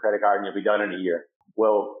in credit card and you'll be done in a year.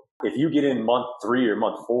 Well, if you get in month 3 or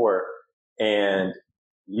month 4 and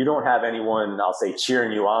you don't have anyone, I'll say,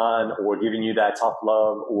 cheering you on or giving you that tough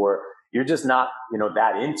love, or you're just not,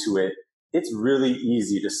 that into it, it's really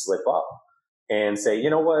easy to slip up and say,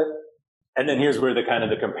 you know what? And then here's where the kind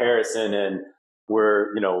of the comparison, and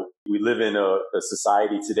where, we live in a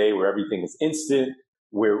society today where everything is instant,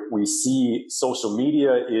 where we see social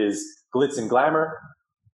media is glitz and glamour.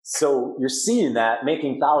 So you're seeing that,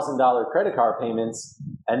 making $1,000 credit card payments,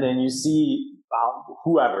 and then you see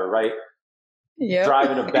whoever, right? Yep.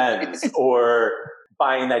 Driving a Benz or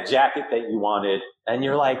buying that jacket that you wanted. And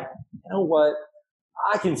you're like, you know what?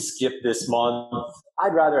 I can skip this month.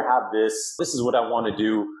 I'd rather have this. This is what I want to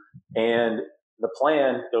do. And the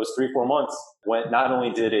plan, those 3-4 months, not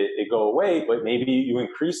only did it go away, but maybe you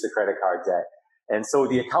increase the credit card debt. And so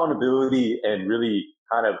the accountability and really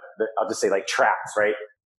kind of, I'll just say like traps, right?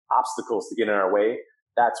 Obstacles to get in our way.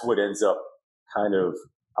 That's what ends up kind of,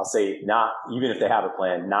 I'll say, not, even if they have a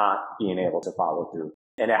plan, not being able to follow through.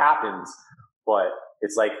 And it happens, but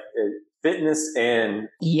it's like fitness and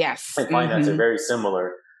finance are very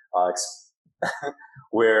similar,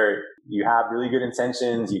 where you have really good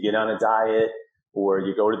intentions, you get on a diet, or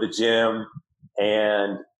you go to the gym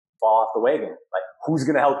and fall off the wagon. Like, who's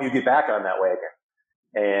going to help you get back on that wagon?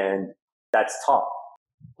 And that's tough.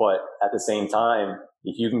 But at the same time,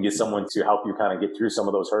 if you can get someone to help you kind of get through some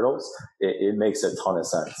of those hurdles, it makes a ton of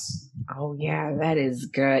sense. Oh, yeah, that is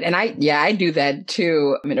good. And I do that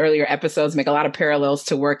too. In earlier episodes, make a lot of parallels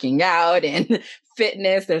to working out and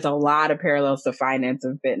fitness. There's a lot of parallels to finance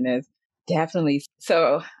and fitness. Definitely.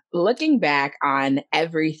 So looking back on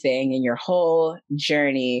everything in your whole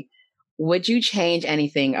journey, would you change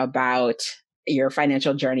anything about your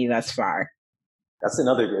financial journey thus far? That's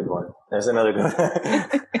another good one. There's another good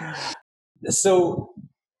one. So,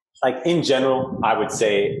 like in general, I would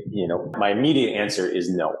say, my immediate answer is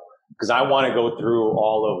no, because I want to go through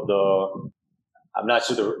all of I'm not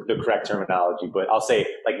sure the correct terminology, but I'll say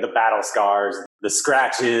like the battle scars, the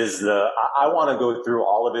scratches, I want to go through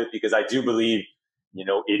all of it because I do believe,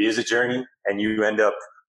 it is a journey and you end up,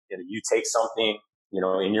 you take something,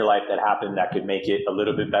 in your life that happened that could make it a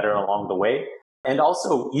little bit better along the way. And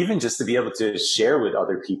also even just to be able to share with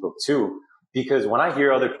other people too, because when I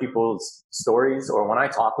hear other people's stories or when I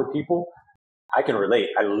talk with people, I can relate.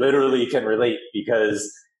 I literally can relate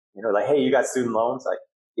because, like, hey, you got student loans? Like,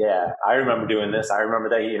 yeah, I remember doing this. I remember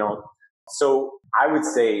that, So I would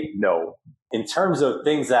say no. In terms of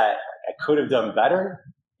things that I could have done better,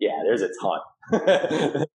 yeah, there's a ton.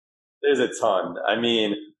 There's a ton. I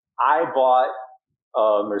mean, I bought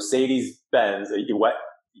a Mercedes Benz,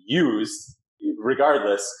 used,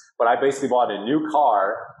 regardless, but I basically bought a new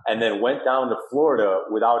car and then went down to Florida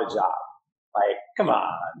without a job. Like, come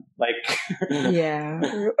on. Like, yeah.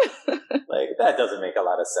 Like, that doesn't make a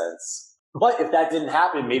lot of sense. But if that didn't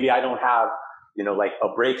happen, maybe I don't have, like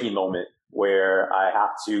a breaking moment where I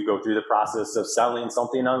have to go through the process of selling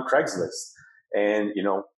something on Craigslist and,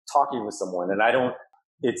 talking with someone. And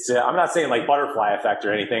I'm not saying like butterfly effect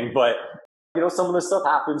or anything, but, some of this stuff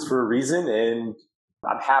happens for a reason. And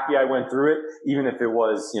I'm happy I went through it. Even if it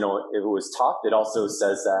was, if it was tough, it also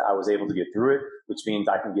says that I was able to get through it, which means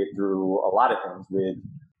I can get through a lot of things with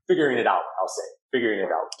figuring it out, I'll say. Figuring it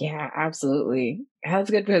out. Yeah, absolutely.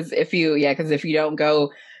 That's good because if you don't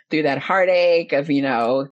go through that heartache of,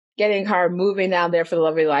 getting a car, moving down there for the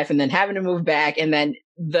love of your life and then having to move back and then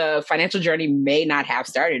the financial journey may not have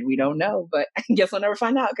started. We don't know, but I guess we'll never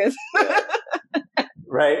find out because.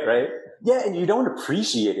 Right. Yeah, and you don't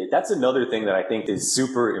appreciate it. That's another thing that I think is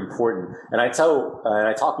super important. And I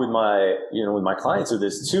talk with my clients with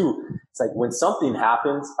this too. It's like when something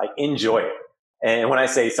happens, like enjoy it. And when I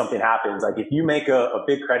say something happens, like if you make a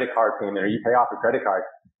big credit card payment or you pay off a credit card,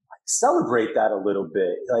 like celebrate that a little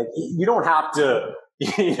bit. Like you don't have to,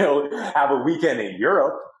 have a weekend in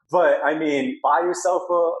Europe, but I mean, buy yourself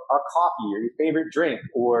a coffee or your favorite drink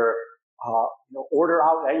or, order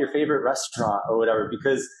out at your favorite restaurant or whatever,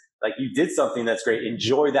 because like you did something that's great.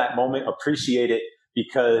 Enjoy that moment, appreciate it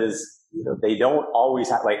because, they don't always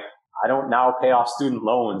have, like, I don't now pay off student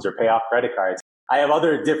loans or pay off credit cards. I have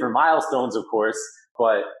other different milestones, of course,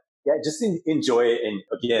 but yeah, just enjoy it. And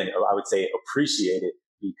again, I would say appreciate it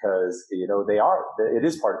because, it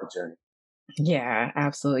is part of the journey. Yeah,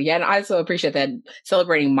 absolutely. Yeah. And I also appreciate that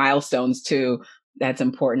celebrating milestones too. That's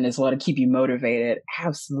important as well to keep you motivated.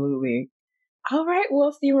 Absolutely. All right.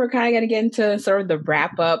 Well, Steve, we're kind of going to get into sort of the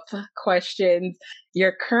wrap up questions.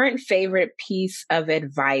 Your current favorite piece of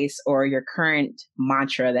advice or your current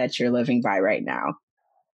mantra that you're living by right now?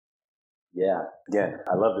 Yeah. Again,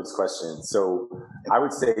 I love this question. So I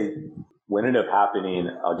would say what ended up happening,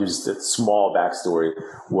 I'll give just a small backstory,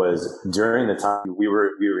 was during the time we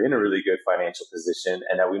were in a really good financial position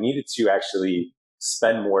and that we needed to actually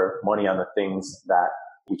spend more money on the things that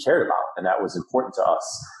we cared about. And that was important to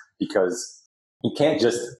us because you can't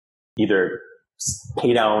just either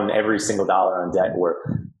pay down every single dollar on debt or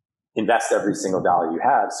invest every single dollar you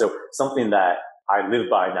have. So something that I live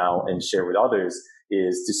by now and share with others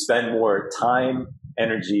is to spend more time,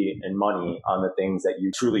 energy, and money on the things that you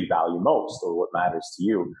truly value most or what matters to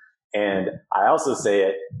you. And I also say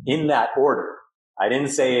it in that order. I didn't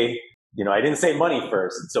say money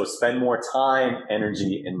first. So spend more time,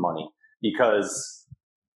 energy, and money because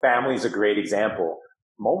family is a great example.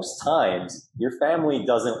 Most times your family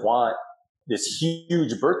doesn't want this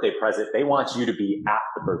huge birthday present. They want you to be at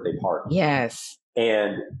the birthday party. Yes.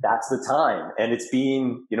 And that's the time. And it's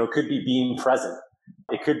being, it could be being present.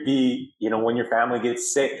 It could be, when your family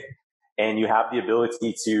gets sick and you have the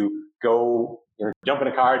ability to go, jump in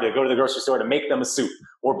a car to go to the grocery store to make them a soup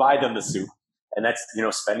or buy them the soup. And that's,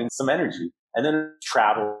 spending some energy. And then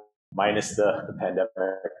travel minus the pandemic.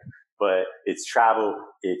 But it's travel,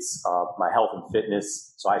 it's my health and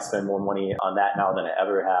fitness. So I spend more money on that now than I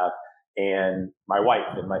ever have. And my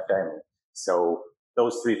wife and my family. So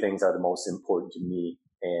those three things are the most important to me.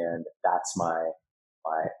 And that's my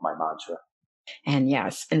mantra. And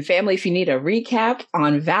yes, and family, if you need a recap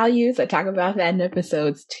on values, I talk about that in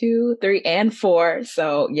episodes 2, 3, and 4.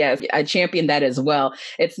 So yes, I champion that as well.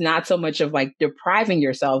 It's not so much of like depriving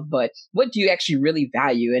yourself, but what do you actually really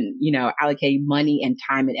value and, allocating money and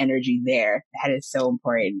time and energy there. That is so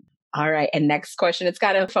important. All right. And next question, it's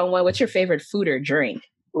kind of a fun one. What's your favorite food or drink?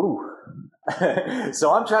 Ooh.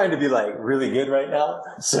 So I'm trying to be like really good right now.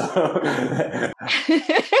 So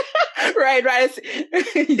right.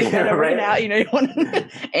 You just gotta work it out, you want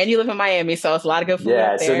and you live in Miami, so it's a lot of good food.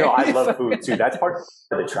 Yeah, out there. So no, I love food too. That's part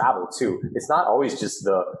of the travel too. It's not always just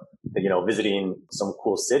the visiting some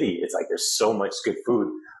cool city. It's like there's so much good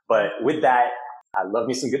food. But with that, I love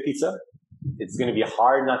me some good pizza. It's going to be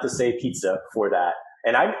hard not to say pizza for that.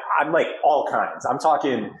 And I'm like all kinds. I'm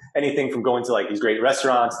talking anything from going to like these great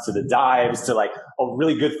restaurants to the dives to like a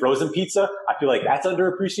really good frozen pizza. I feel like that's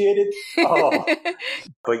underappreciated. Oh,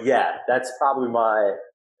 but yeah, that's probably my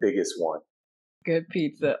biggest one. Good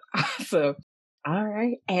pizza. Awesome. All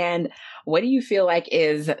right. And what do you feel like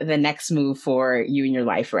is the next move for you in your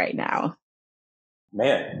life right now?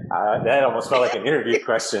 Man, that almost felt like an interview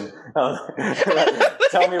question.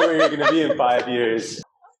 Tell me where you're going to be in 5 years.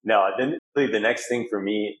 No, then the next thing for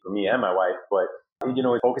me and my wife, but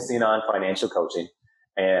focusing on financial coaching,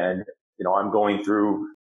 and I'm going through.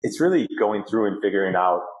 It's really going through and figuring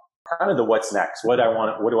out kind of the what's next. What do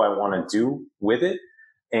I want to do with it,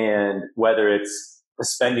 and whether it's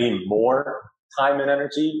spending more time and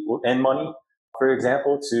energy and money, for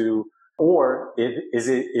example, or is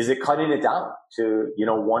it cutting it down to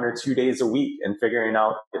 1 or 2 days a week and figuring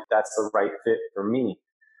out if that's the right fit for me.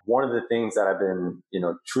 One of the things that I've been,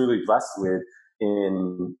 truly blessed with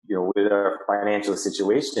with our financial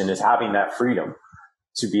situation is having that freedom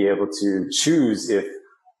to be able to choose if,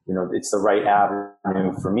 it's the right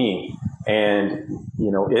avenue for me. And,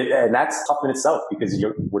 and that's tough in itself because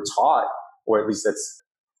we're taught, or at least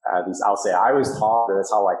I'll say I was taught, or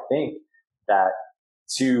that's how I think, that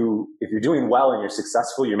if you're doing well and you're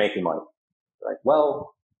successful, you're making money. Like,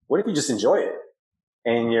 well, what if you just enjoy it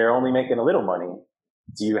and you're only making a little money?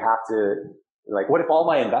 Do you have to, what if all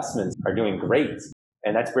my investments are doing great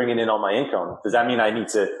and that's bringing in all my income? Does that mean I need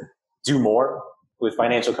to do more with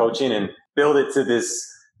financial coaching and build it to this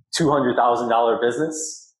 $200,000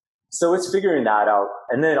 business? So it's figuring that out.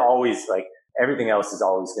 And then always everything else is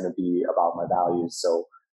always going to be about my values. So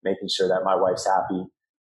making sure that my wife's happy,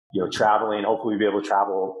 traveling, hopefully be able to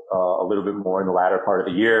travel a little bit more in the latter part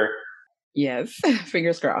of the year. Yes.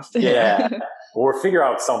 Fingers crossed. Yeah. Or figure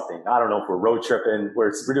out something. I don't know if we're road tripping,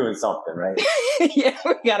 we're doing something, right? Yeah,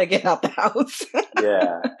 we got to get out the house.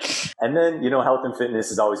 Yeah. And then, health and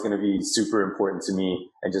fitness is always going to be super important to me,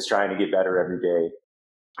 and just trying to get better every day.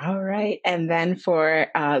 All right. And then for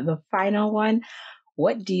the final one,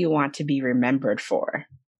 what do you want to be remembered for?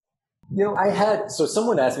 So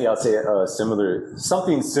someone asked me, I'll say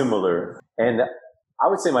something similar. And I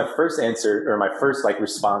would say my first answer, or my first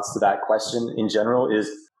response to that question in general, is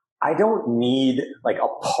I don't need a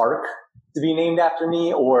park to be named after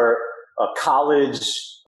me, or a college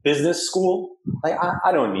business school.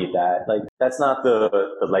 I don't need that. That's not the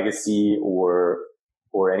legacy or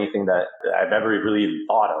anything that I've ever really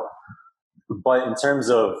thought of. But in terms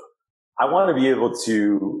of, I want to be able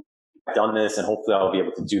to have done this, and hopefully I'll be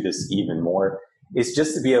able to do this even more. It's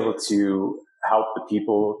just to be able to help the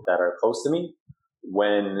people that are close to me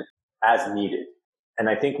when as needed. And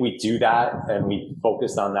I think we do that, and we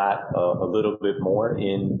focused on that a little bit more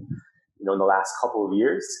in the last couple of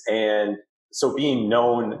years. And so being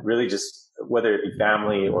known, really, just whether it be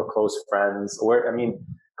family or close friends, or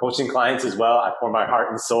coaching clients as well. I pour my heart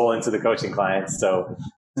and soul into the coaching clients. So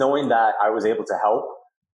knowing that I was able to help,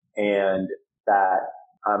 and that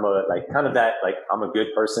I'm I'm a good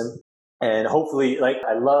person, and hopefully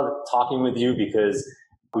I love talking with you because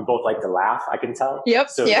we both like to laugh, I can tell. Yep.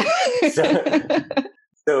 So, yeah.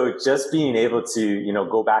 so just being able to,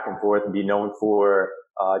 go back and forth and be known for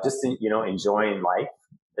just, enjoying life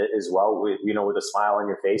as well with a smile on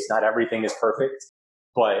your face. Not everything is perfect,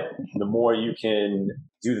 but the more you can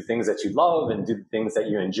do the things that you love and do the things that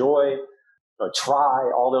you enjoy,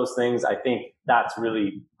 try all those things, I think that's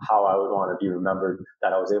really how I would want to be remembered,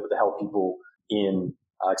 that I was able to help people in,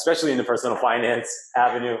 especially in the personal finance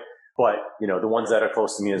avenue, but the ones that are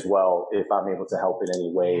close to me as well, if I'm able to help in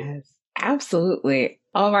any way. Yes, absolutely.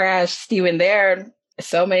 Oh my gosh, Stephen, there are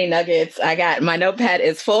so many nuggets. My notepad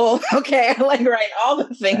is full. Okay, I write all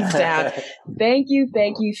the things down. Thank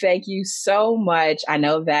you so much. I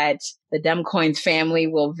know that the Dumb Coins family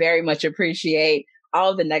will very much appreciate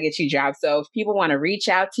all of the nuggets you dropped. So if people want to reach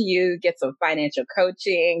out to you, get some financial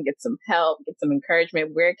coaching, get some help, get some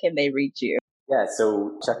encouragement, where can they reach you? Yeah,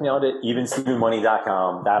 so check me out at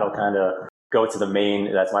evenstevenmoney.com. That'll kind of go to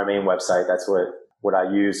that's my main website. That's what I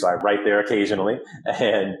use. So I write there occasionally,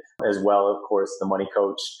 and as well, of course, the money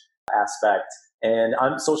coach aspect. And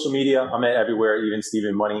on social media, I'm at everywhere, Even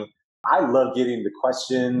Steven Money. I love getting the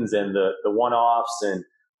questions and the one-offs, and,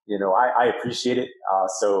 I appreciate it.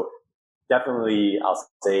 So definitely, I'll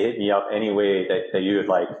say hit me up any way that you would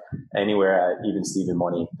like, anywhere at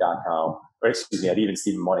evenstevenmoney.com, or excuse me, at Even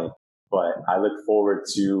Steven Money. But I look forward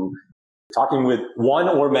to talking with one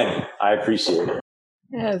or many. I appreciate it.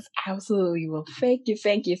 Yes, absolutely. Well, thank you,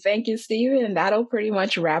 Stephen. And that'll pretty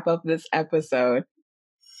much wrap up this episode.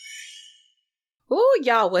 Ooh,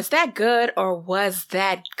 y'all, was that good or was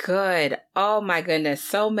that good? Oh my goodness,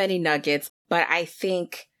 so many nuggets. But I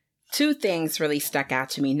think two things really stuck out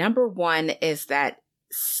to me. Number one is that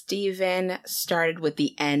Stephen started with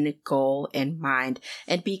the end goal in mind.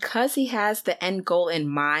 And because he has the end goal in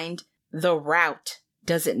mind, the route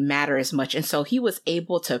doesn't matter as much. And so he was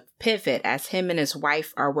able to pivot as him and his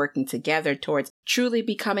wife are working together towards truly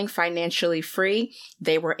becoming financially free.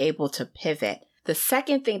 They were able to pivot. The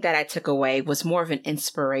second thing that I took away was more of an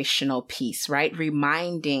inspirational piece, right?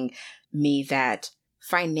 Reminding me that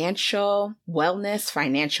financial wellness,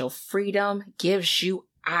 financial freedom gives you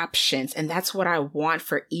options. And that's what I want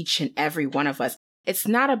for each and every one of us. It's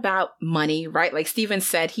not about money, right? Like Stephen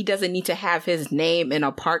said, he doesn't need to have his name in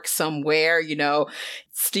a park somewhere,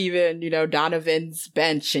 Stephen, Donovan's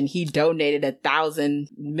bench, and he donated $1,000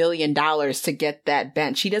 million to get that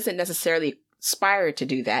bench. He doesn't necessarily aspire to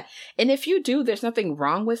do that. And if you do, there's nothing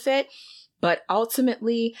wrong with it. But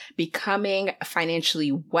ultimately, becoming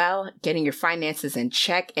financially well, getting your finances in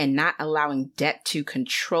check and not allowing debt to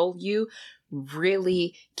control you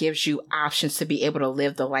really gives you options to be able to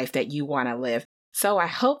live the life that you want to live. So I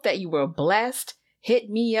hope that you were blessed. Hit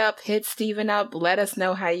me up, hit Stephen up. Let us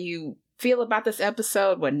know how you feel about this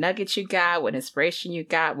episode, what nuggets you got, what inspiration you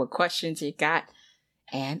got, what questions you got.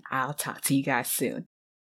 And I'll talk to you guys soon.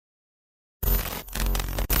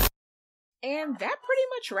 And that pretty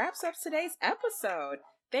much wraps up today's episode.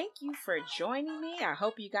 Thank you for joining me. I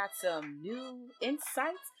hope you got some new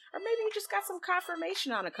insights, or maybe you just got some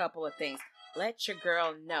confirmation on a couple of things. Let your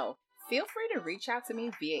girl know. Feel free to reach out to me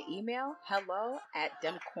via email,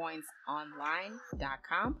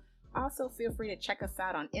 hello@demcoinsonline.com. Also, feel free to check us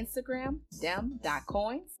out on Instagram,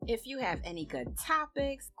 dem.coins. If you have any good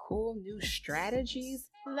topics, cool new strategies,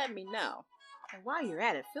 let me know. And while you're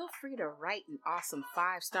at it, feel free to write an awesome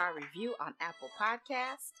 5-star review on Apple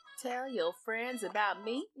Podcasts. Tell your friends about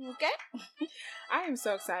me, okay? I am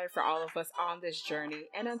so excited for all of us on this journey.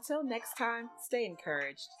 And until next time, stay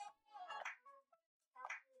encouraged.